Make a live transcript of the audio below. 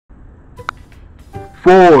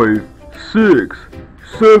5, 6,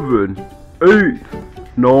 7, 8,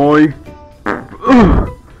 9.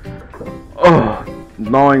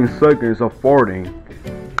 9 seconds of farting.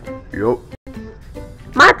 Yup.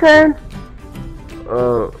 My turn.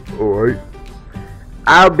 Alright.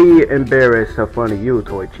 I'll be embarrassed in front of you,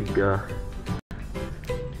 Toy Chica.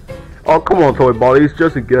 Oh, come on, Toy Body, it's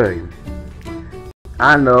just a game.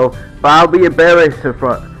 I know, but I'll be embarrassed in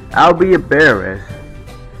front. I'm embarrassed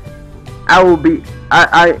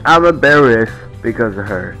because of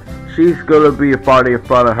her. She's gonna be farting in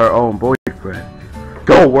front of her own boyfriend.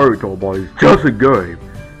 Don't worry, Toy Body, it's just a game.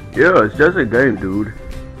 Yeah, it's just a game, dude.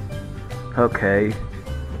 Okay.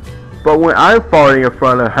 But when I'm farting in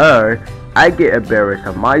front of her, I get embarrassed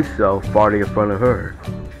of myself farting in front of her.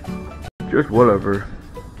 Just whatever.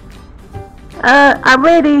 I'm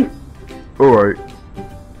ready. Alright.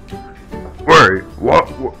 Wait, what?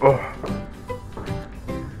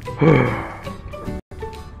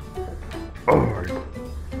 Alright.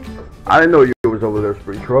 I didn't know you was over there,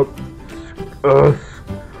 Spring Truck.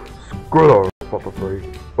 Screw that, Papa Freddy.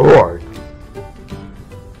 Alright.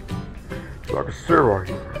 So I can sit right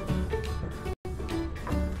here.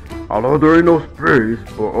 I know there ain't no space,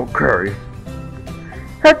 but okay.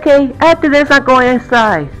 Okay, after this I'm going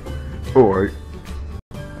inside. Alright.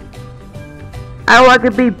 I want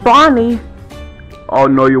to be Bonnie. Oh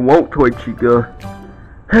no, you won't, Toy Chica.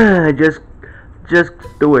 just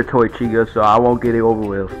do it, Toy Chica, so I won't get it over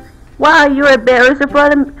with. Wow, you're embarrassed in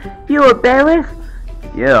front of me? You embarrassed?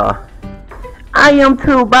 Yeah. I am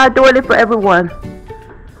too, but I'm doing it for everyone.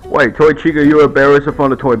 Wait, Toy Chica, you're embarrassed in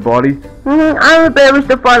front of Toy Body? I'm embarrassed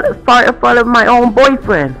in front of my own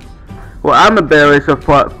boyfriend. Well, I'm embarrassed in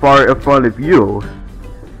front of you.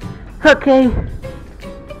 Okay.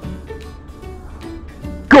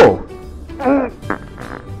 Go!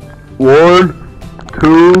 1,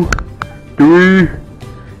 2, 3,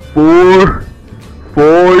 4,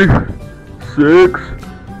 5, 6,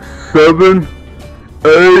 7,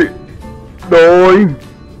 8, 9,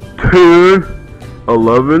 10,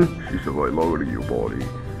 11. She said right lower than your body.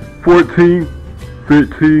 14,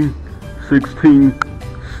 15, 16,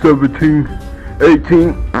 17,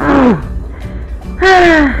 18,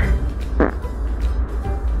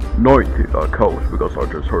 19. That counts because I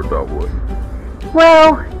just heard that one.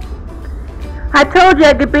 Well, I told you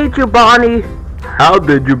I could beat you, Bonnie. How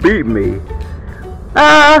did you beat me?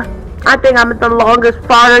 I think I'm the longest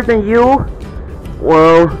farther than you.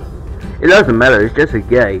 Well, it doesn't matter. It's just a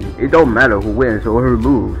game. It don't matter who wins or who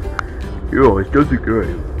loses. Yo, it's just a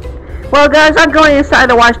game. Well, guys, I'm going inside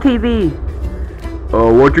to watch TV.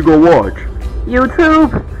 What you gonna watch?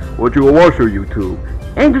 YouTube. What you gonna watch on YouTube?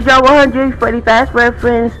 Angel Joe 100, Freddy Fast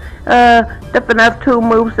Reference, the FNAF 2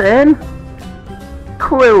 moves in.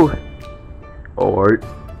 Crew. Alright.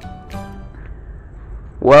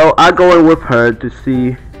 Well, I'm going with her to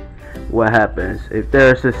see what happens. If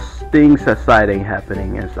there's a things exciting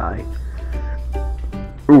happening inside.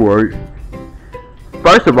 Alright.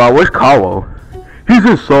 First of all, where's Carlo? He's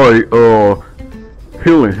inside,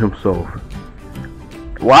 healing himself.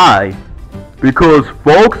 Why? Because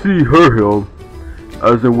Foxy hurt him,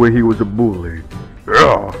 as in when he was a bully.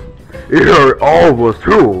 Yeah. It hurt all of us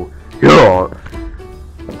too. Yeah.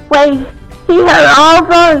 Wait, he hurt all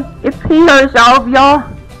of us? If he hurts all of y'all?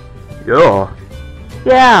 Yeah.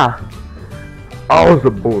 Yeah. I was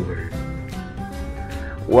a bully.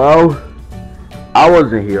 Well, I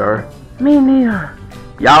wasn't here. Me neither.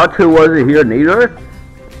 Y'all two wasn't here neither?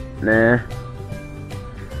 Nah.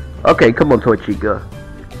 Okay, come on, Toy Chica.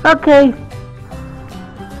 Okay.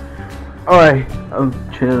 Alright, I'm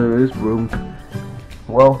chilling in this room.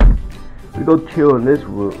 Well, we go chill in this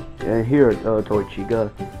room and here, Toy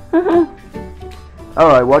Chica.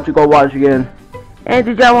 Alright, what you go watch again?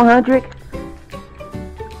 Angel Joe 100.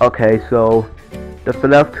 Okay, so the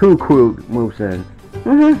FNAF 2 crew moves in.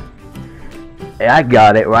 Hey, I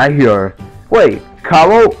got it right here. Wait,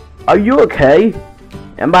 Carlo, are you okay?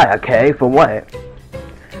 Am I okay? For what?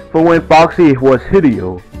 For when Foxy was hitting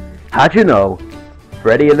you. How'd you know?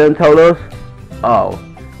 Freddy and them told us? Oh,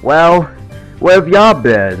 well, where have y'all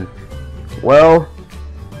been? Well,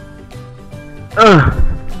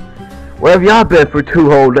 where have y'all been for 2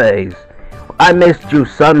 whole days? I missed you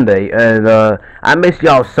Sunday, and I missed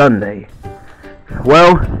y'all Sunday.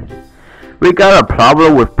 Well, we got a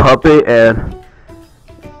problem with Puppet, and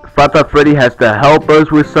Freddy has to help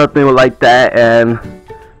us with something like that, and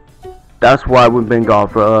that's why we've been gone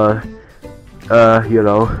for,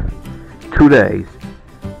 2 days.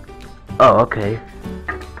 Oh, okay.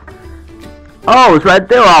 Oh, it's right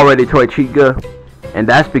there already, Toy Chica. And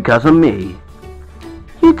that's because of me.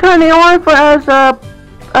 You turned it on for us,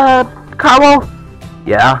 Carlo?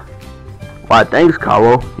 Yeah? Why, thanks,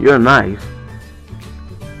 Carl. You're nice.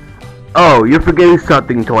 Oh, you're forgetting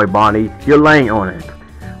something, Toy Bonnie. You're laying on it.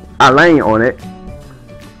 I'm laying on it.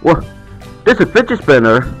 What? This is a fidget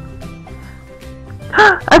spinner.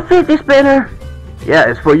 A fidget spinner? Yeah,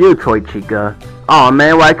 it's for you, Toy Chica. Aw,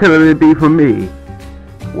 man, why couldn't it be for me?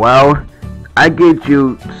 Well, I get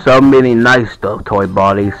you so many nice stuff, Toy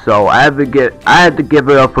Bonnie, so I had to give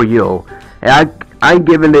it up for you. And I'm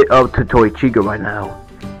giving it up to Toy Chica right now.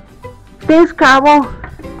 Thanks, Carlo.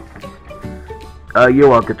 You're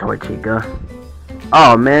welcome, Toy Chica.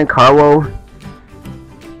 Oh man, Carlo.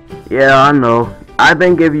 Yeah, I know. I've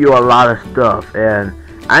been giving you a lot of stuff, and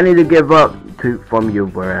I need to give up from you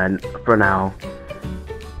for now.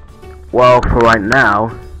 Well, for right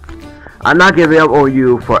now, I'm not giving up on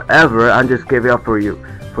you forever. I'm just giving up for you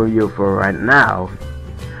for right now.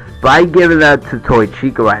 But I'm giving that to Toy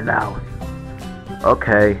Chica right now.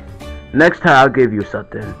 Okay. Next time I'll give you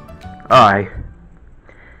something. Alright.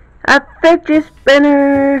 A fidget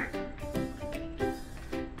spinner.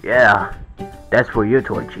 Yeah, that's for you,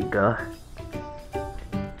 Toy Chica.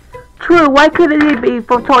 True, why couldn't it be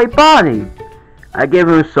for Toy Bonnie? I gave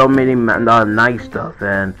him so many nice stuff,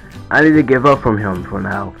 and I need to give up from him for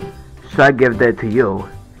now. So I give that to you.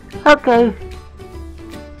 Okay.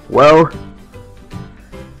 Well,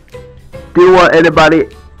 do you want everybody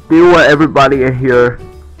in here?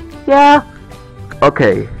 Yeah.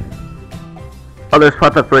 Okay. Oh, there's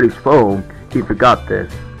Papa Freddy's phone. He forgot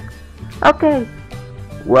this. Okay.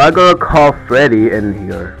 Well, I'm gonna call Freddy in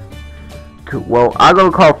here. I'm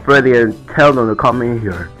gonna call Freddy and tell them to come in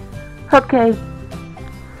here. Okay.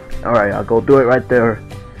 Alright, I'll go do it right there.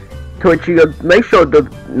 Toy Chica, make sure to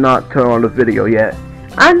not turn on the video yet.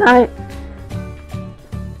 I'm not.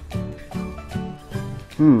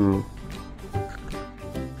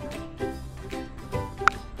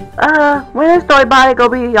 When is Toy Bonnie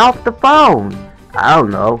gonna be off the phone? I don't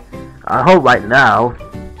know. I hope right now.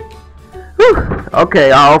 Whew.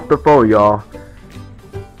 Okay, I'm off the phone, y'all.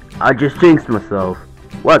 I just jinxed myself.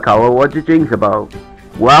 What, Carl? What you jinx about?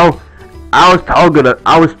 Well, I was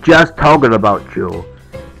just talking about you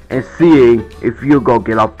and seeing if you go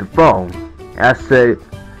get off the phone. And I said,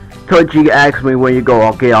 Toy Chica asked me when you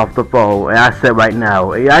go get off the phone, and I said right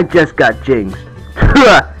now. And I just got jinxed.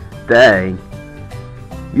 Dang.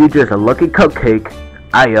 You just a lucky cupcake.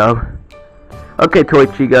 I am. Okay, Toy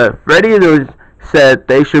Chica. Freddy said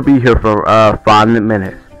they should be here for 5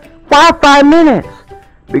 minutes. Why 5 minutes?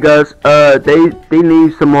 Because they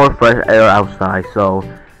need some more fresh air outside, so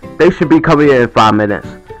they should be coming in 5 minutes.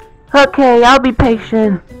 Okay, I'll be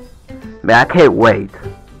patient. Man, I can't wait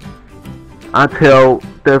until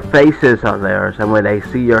their faces are there, and when they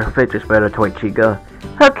see your fidget spinner, Toy Chica.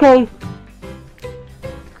 Okay.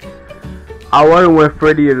 I wonder when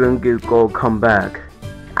Freddy is gonna come back.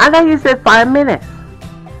 I thought you said 5 minutes.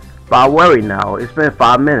 But I'm worried now. It's been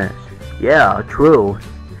 5 minutes. Yeah, true.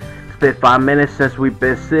 It's been 5 minutes since we've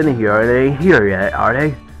been sitting here. They ain't here yet, are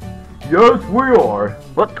they? Yes, we are.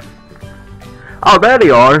 What? Oh, there they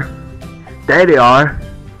are. There they are.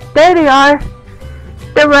 There they are.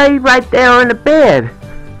 They're right there in the bed.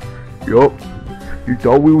 Yup. You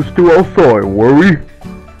thought we was still outside, were we?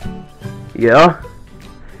 Yeah.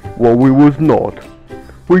 Well, we was not.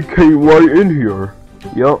 We came right in here.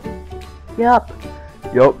 Yup. Yup.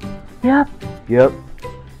 Yup. Yup. Yep.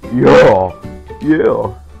 Yeah.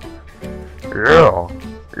 Yeah. Yeah.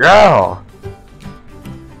 Yeah.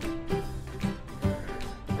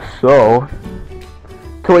 So,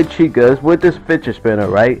 Toy Chica is with this fidget spinner,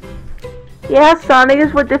 right? Yeah, Sonic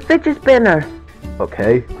is with the fidget spinner.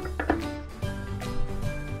 Okay.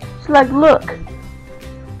 It's like, look.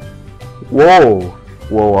 Whoa.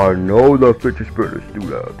 Well, I know the fidget spinners do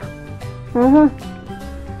that.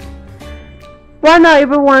 Why not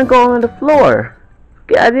everyone go on the floor?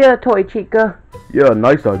 Good idea, Toy Chica. Yeah,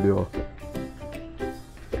 nice idea.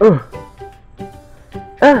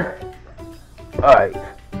 Alright.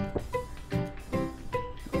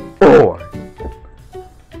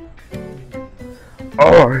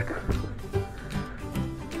 Alright.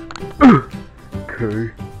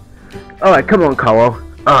 Okay. Alright, come on, Carlo.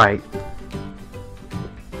 Alright.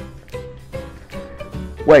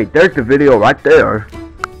 Wait, there's the video right there.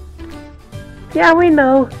 Yeah, we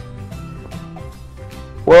know.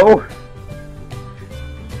 Well,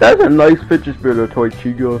 that's a nice fidget spinner, Toy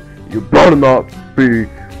Chica. You better not be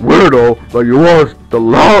weirdo like you was the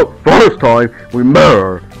first time we met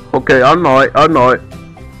her. Okay, I'm not.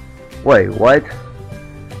 Wait, what?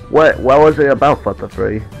 What was it about, Papa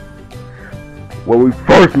Freddy? When we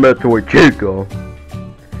first met Toy Chica,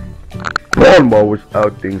 Grandma was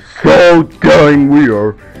acting so dang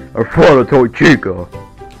weird, in front of toy Chica.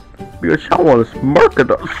 Because I want to smirk at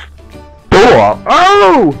the store.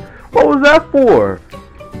 Oh! What was that for?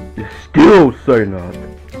 You still say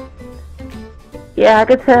nothing. Yeah, I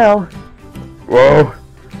could tell. Well,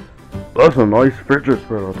 that's a nice fidget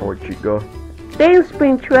spinner, toy Chica. Thanks,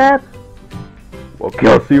 Springtrap. Well, can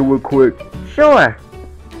I see it real quick? Sure.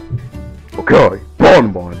 Okay,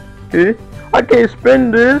 Bonbon. Eh? I can't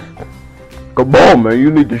spin this. Come on, man,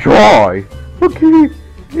 you need to try. Okay.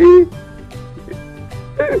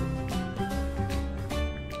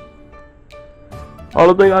 I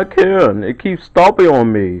don't think I can. It keeps stopping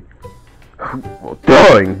on me. Well,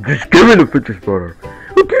 dang, just give me the fidget spinner.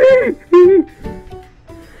 Okay.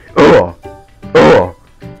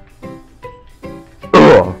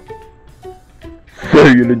 So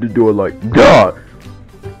you need to do it like that.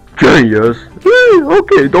 Genius.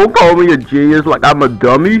 Okay, don't call me a genius like I'm a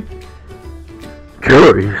dummy.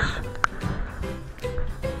 Curious.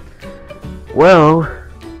 Well.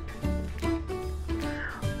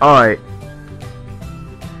 Alright.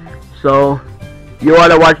 So, you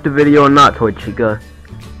wanna watch the video or not, Toy Chica?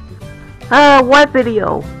 What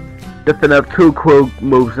video? The FNAF 2 crew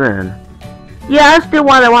moves in. Yeah, I still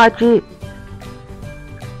wanna watch it.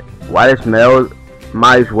 Why this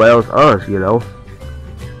might as well as us, you know?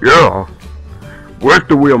 Yeah. Where's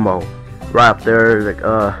the wheel mo? Right up there, like,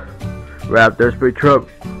 right up there, Springtrap.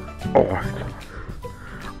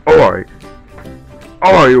 Alright,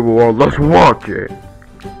 well, let's watch it.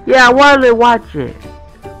 Yeah, I wanted to watch it.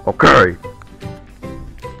 Okay.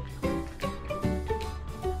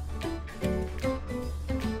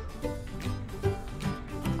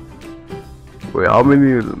 Wait, how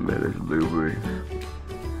many minutes do we?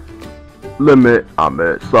 Limit, I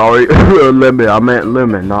meant, sorry. Limit, I meant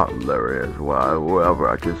limit, not hilarious. Whatever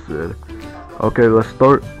I just said. Okay, let's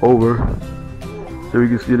start over. So we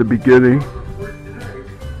can see the beginning.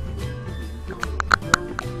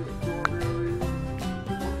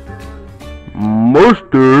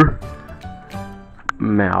 Mustard?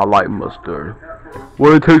 Man, I like mustard.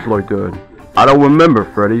 What it tastes like then? I don't remember,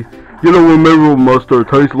 Freddy. You don't remember what mustard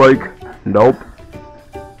tastes like? Nope.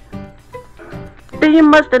 Then you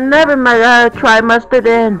must have never tried mustard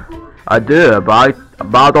then. I did, but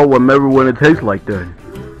I don't remember what it tastes like then.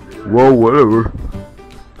 Well, whatever.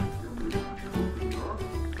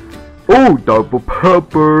 Oh, Dr.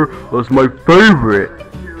 Pepper, that's my favorite.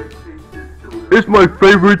 It's my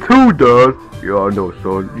favorite too, Dad. Yeah, I know,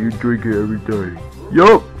 son. You drink it every day.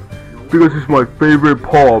 Yup, because it's my favorite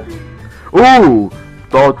pop. Oh,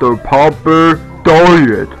 Dr. Pepper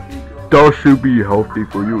diet. That should be healthy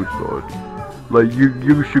for you, son. Like,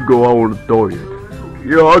 you should go out on a diet.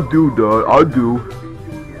 Yeah, I do, Dad. I do.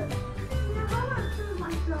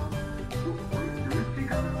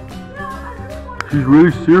 She's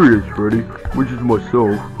really serious, Freddy. Which is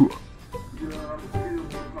myself.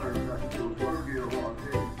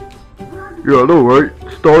 Yeah, I know, right?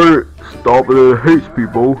 Stop it hates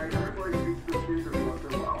people.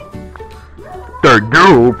 They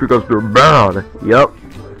do because they're bad. Yep.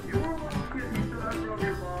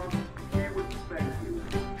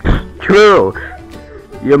 True.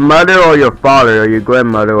 Your mother or your father or your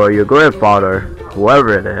grandmother or your grandfather,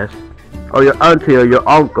 whoever it is, or your auntie or your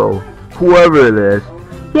uncle, whoever it is.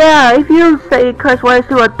 Yeah, if you say curse words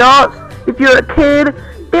to adults, if you're a kid,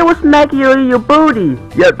 they will smack you in your booty.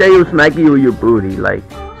 Yep, they will smack you in your booty. Like,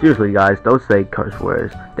 seriously guys, don't say curse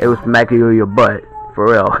words. They will smack you in your butt. For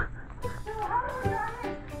real.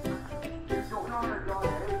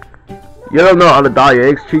 You don't know how to dye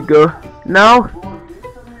eggs, Chica? No?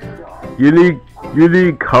 You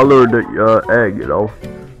need color the egg, you know.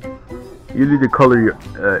 You need to color your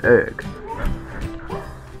egg.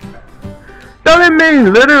 Doesn't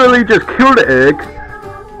mean literally just kill the egg.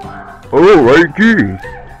 Oh, right, gee.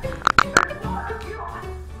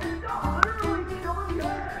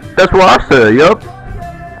 That's what I said, yup.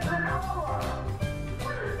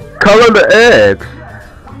 Color the eggs.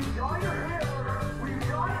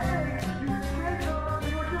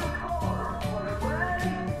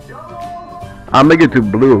 I'll make it to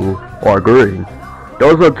blue or green.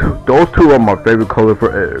 Those two are my favorite color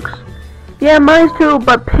for eggs. Yeah, mine's too,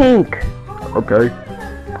 but pink. Okay.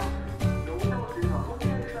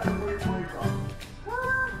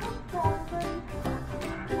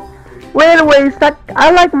 Well, anyways,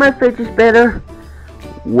 I like my fidget better.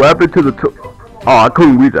 What happened to the oh, I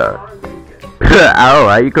couldn't read that.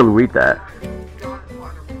 Alright, you couldn't read that.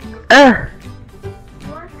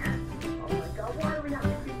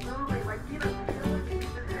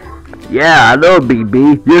 Yeah, I know,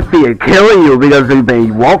 BB. Your feet are killing you because you've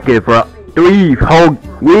been walking for 3 whole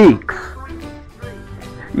weeks.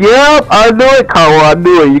 Yep, I knew it, Carl. I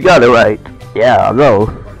knew it. You got it right. Yeah, I know.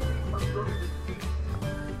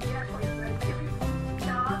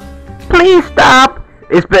 Please stop.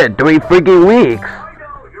 It's been 3 freaking weeks.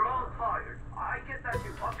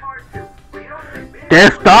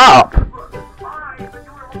 Then stop.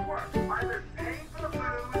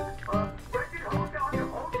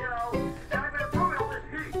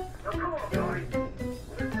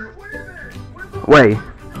 Wait.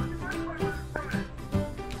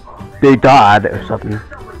 They died or something.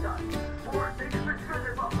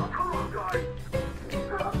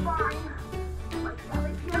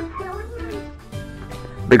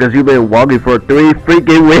 Because you've been walking for 3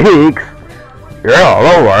 freaking weeks.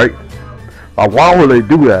 Yeah, alright. Why would they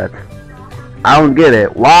do that? I don't get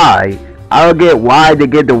it. Why? I don't get why they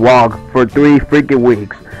get to walk for 3 freaking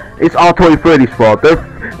weeks. It's all Toy Freddy's fault.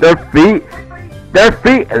 Their feet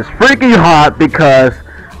is freaking hot because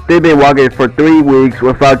they've been walking for 3 weeks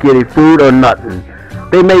without getting food or nothing.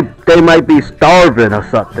 They might be starving or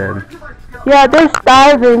something. Yeah, they're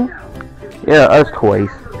starving. Yeah, us toys.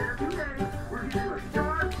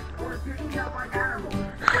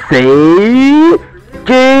 See?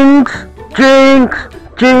 Jinx! Jinx!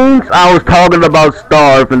 Jinx! I was talking about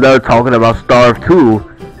starve and they're talking about starve too.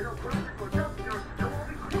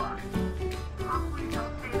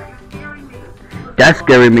 That's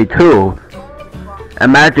scaring me too.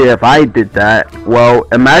 Imagine if I did that. Well,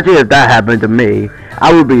 imagine if that happened to me.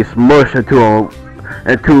 I would be smushed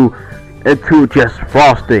into just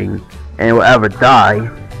frosting and will ever die.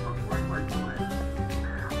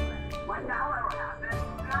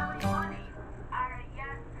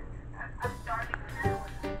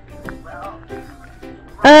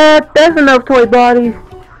 That's enough, toy body.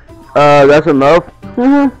 That's enough?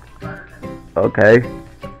 Okay.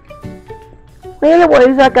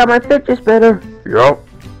 Anyways, I got my fidget spinner. Yup.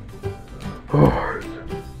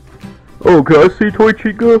 Oh, can I see Toy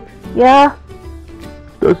Chica? Yeah.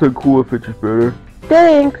 That's a cool fidget spinner.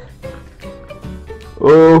 Thanks.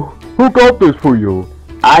 Who got this for you?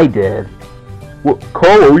 I did. What,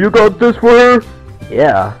 Carlo, you got this for her?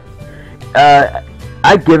 Yeah.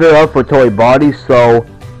 I give it up for Toy Body, so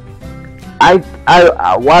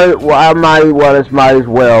might as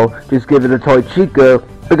well just give it to Toy Chica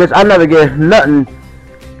because I never get nothing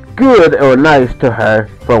good or nice to her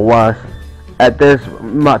for once at this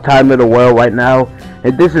time of the world right now,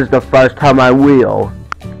 and this is the first time I will.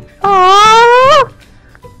 Aww!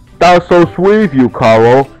 That's so sweet of you,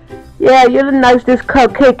 Carlo. Yeah, you're the nicest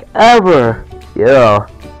cupcake ever. Yeah.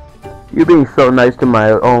 You're being so nice to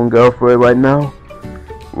my own girlfriend right now.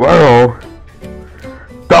 Well,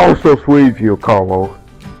 that was so sweet of you, Carlo.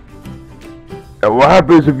 And what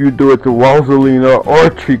happens if you do it to Rosalina or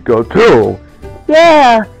Chica too?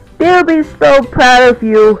 Yeah, they'll be so proud of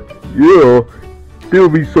you. Yeah, they'll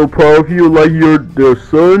be so proud of you like you're their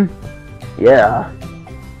son. Yeah.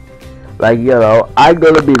 Like, you know, I'm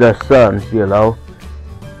gonna be their son, you know.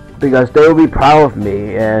 Because they'll be proud of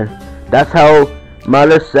me, and that's how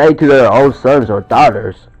mothers say to their own sons or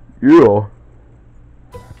daughters. Yeah.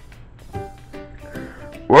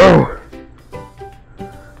 Well,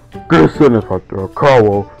 good sentence right there,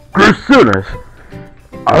 Carlo. Good sentence.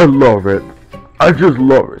 I love it. I just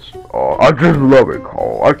love it. Oh, I just love it,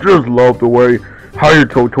 Carlo. I just love the way how you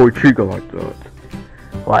told Toy Chica like that.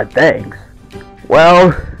 Why, thanks.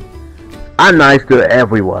 Well, I'm nice to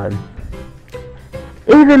everyone.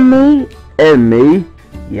 Even me? And me?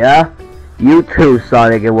 Yeah. You too,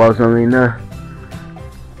 Sonic and Rosalina.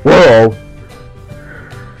 Well,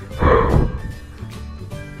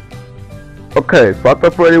 okay, Father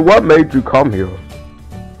Freddy, what made you come here?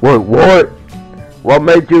 What? What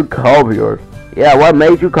made you come here? Yeah, what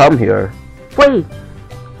made you come here? Wait,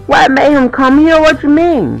 what made him come here? What you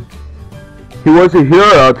mean? He wasn't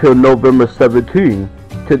here until November 17,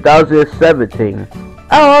 2017.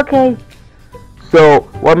 Oh, okay. So,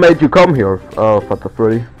 what made you come here, Father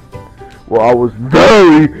Freddy? Well, I was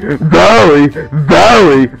very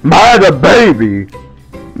mad at baby.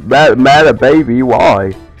 Mad at baby,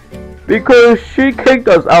 why? Because she kicked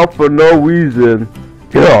us out for no reason.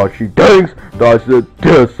 Yeah, she thinks that I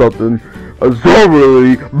did something so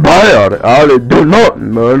really bad. I didn't do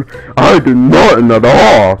nothing, man. I did nothing at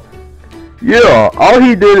all. Yeah, all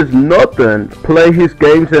he did is nothing. Play his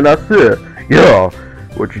games and that's it. Yeah,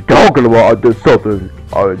 what you talking about? I did something.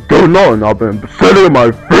 I didn't do nothing. I've been sitting in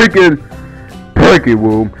my freaking breaking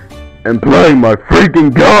room and playing my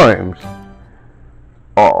freaking games.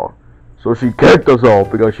 Oh. So she kicked us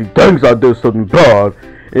off because she thinks I did something bad.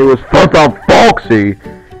 It was Fanta Foxy.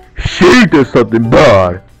 She did something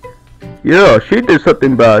bad. Yeah, she did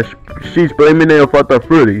something bad. She's blaming it on Father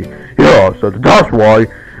Freddy. Yeah, so that's why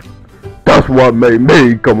That's what made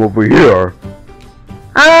me come over here.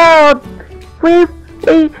 Oh, this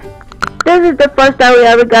is the first time we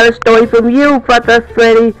ever got a story from you,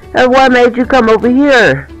 Freddy. And what made you come over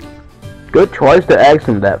here? Good choice to ask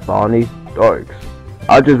him that, Bonnie. Thanks.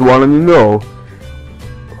 I just wanted to know.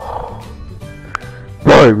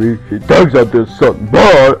 Baby, she thinks I did something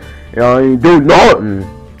bad, and I ain't do nothing.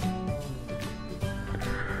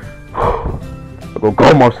 I go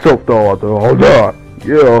call myself though after all that.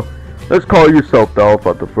 Yeah, let's call yourself though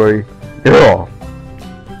after Freddy. Yeah.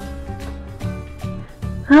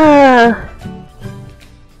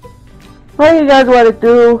 What do you guys want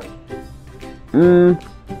to do?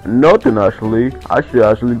 Nothing actually. I should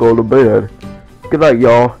actually go to bed. Good night,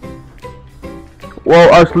 y'all.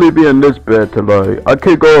 Well, I sleep in this bed tonight. I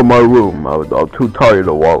can't go in my room. I'm too tired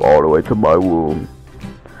to walk all the way to my room.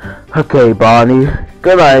 Okay, Bonnie.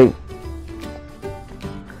 Good night.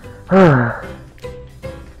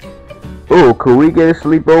 Oh, could we get a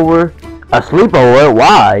sleepover? A sleepover?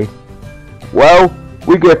 Why? Well,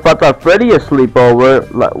 we get Freddy a sleepover.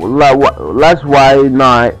 That's why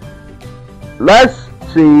not. Let's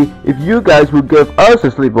see if you guys would give us a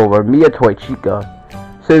sleepover. Me and Toy Chica.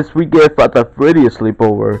 Since we give Freddy a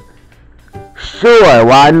sleepover. Sure,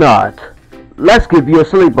 why not? Let's give you a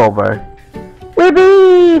sleepover.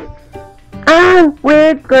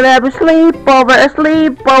 We're gonna have a sleepover.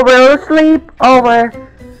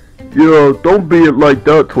 Yeah, don't be it like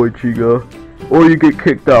that, Toy Chica, or you get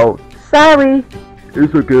kicked out. Sorry.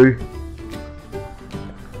 It's okay.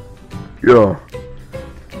 Yeah.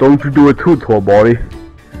 Don't you do it too, Toy Body.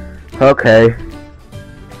 Okay.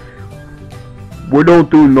 We don't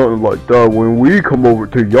do nothing like that when we come over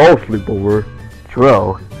to y'all sleepover.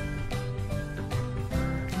 True.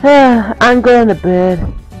 I'm going to bed.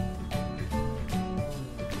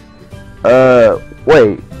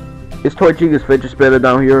 Wait. Is Toy Chica's fidget spinner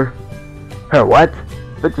down here? Her what?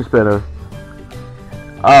 Fidget spinner.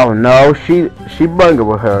 Oh no, she bungled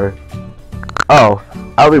with her. Oh,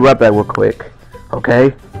 I'll be right back real quick.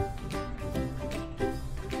 Okay?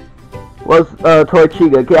 Well, Toy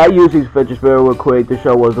Chica, can I use these fidget spinner real quick to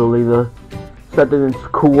show Rosalina something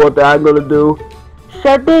cool that I'm gonna do?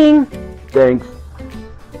 Sure thing. Thanks.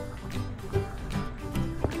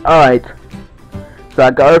 Alright. So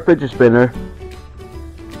I got her fidget spinner.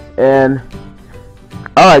 And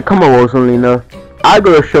alright, come on, Rosalina. I'm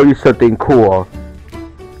gonna show you something cool.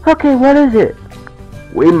 Okay, what is it?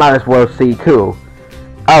 We might as well see too.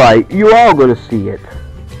 Alright, you all gonna see it.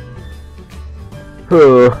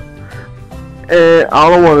 And I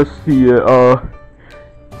don't wanna see it.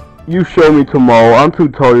 You show me tomorrow. I'm too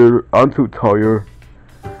tired.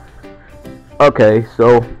 Okay,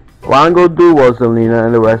 so what I'm gonna do, Rosalina,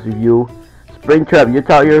 and the rest of you, Springtrap, you're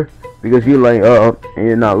tired because you laying up and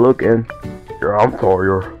you're not looking. Yeah, I'm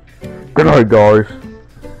tired. Good night, guys.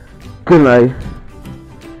 Good night.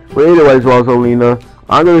 But anyways, Rosalina,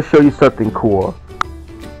 I'm gonna show you something cool.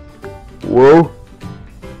 Well,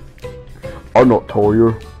 I'm not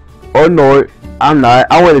tired. I'm not.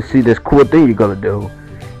 I want to see this cool thing you're gonna do.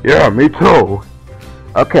 Yeah, me too.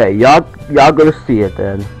 Okay, y'all gonna see it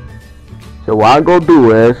then. So what I'm gonna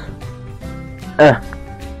do is,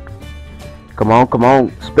 come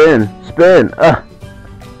on, spin.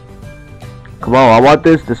 Come on, I want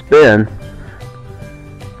this to spin.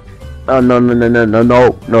 Oh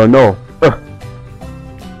no.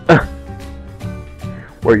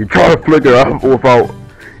 Well, you try to flick it out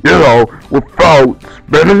without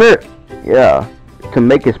spinning it? Yeah, to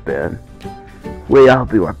make it spin. Wait, I'll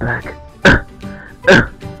be right back.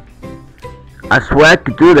 I swear I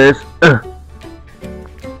could do this.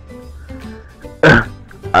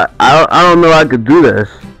 I don't know I could do this.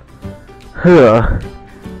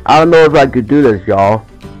 I don't know if I could do this, y'all.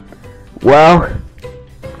 Well,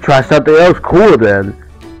 try something else cool then.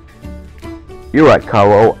 You're right,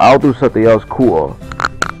 Carlo. I'll do something else cool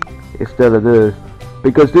instead of this,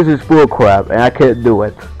 because this is full crap and I can't do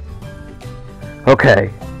it. Okay.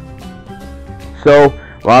 So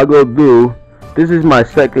what I'm gonna do, this is my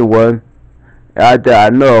second one that I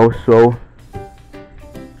know, so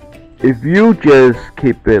if you just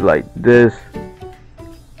keep it like this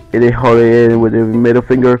and then hold it in with the middle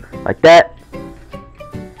finger like that.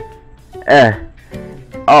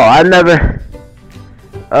 Oh, I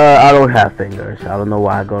don't have fingers. I don't know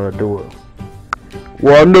why I'm gonna do it.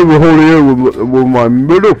 Well, I never hold it in with my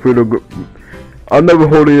middle finger. I never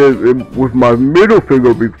hold it in with my middle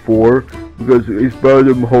finger before, because it's better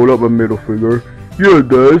to hold up my middle finger. Yeah,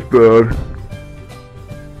 that's bad.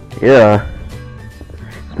 Yeah.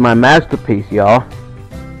 It's my masterpiece, y'all.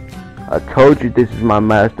 I told you this is my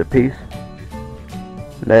masterpiece.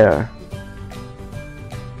 There.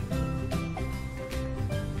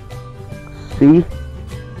 See?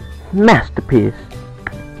 Masterpiece.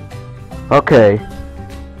 Okay.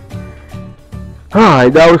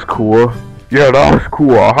 Alright, that was cool. Yeah, that was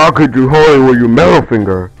cool. How could you hold it with your middle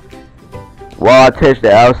finger? Well, I tested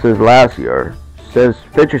it out since last year. Since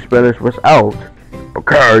fidget spinners was out.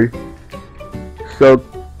 Okay. So,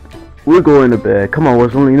 we're going to bed. Come on,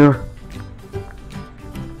 Rosalina.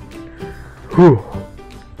 Whew.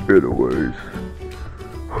 Anyways.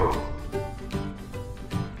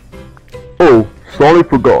 Oh, sorry,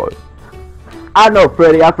 forgot. I know,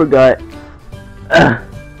 Freddy, I forgot.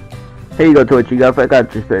 Here you go, Toy Chica. I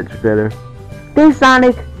forgot your fidget spinner. Thanks,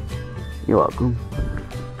 Sonic. You're welcome.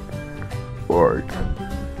 Alright.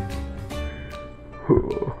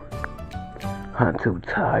 I'm too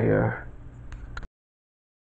tired.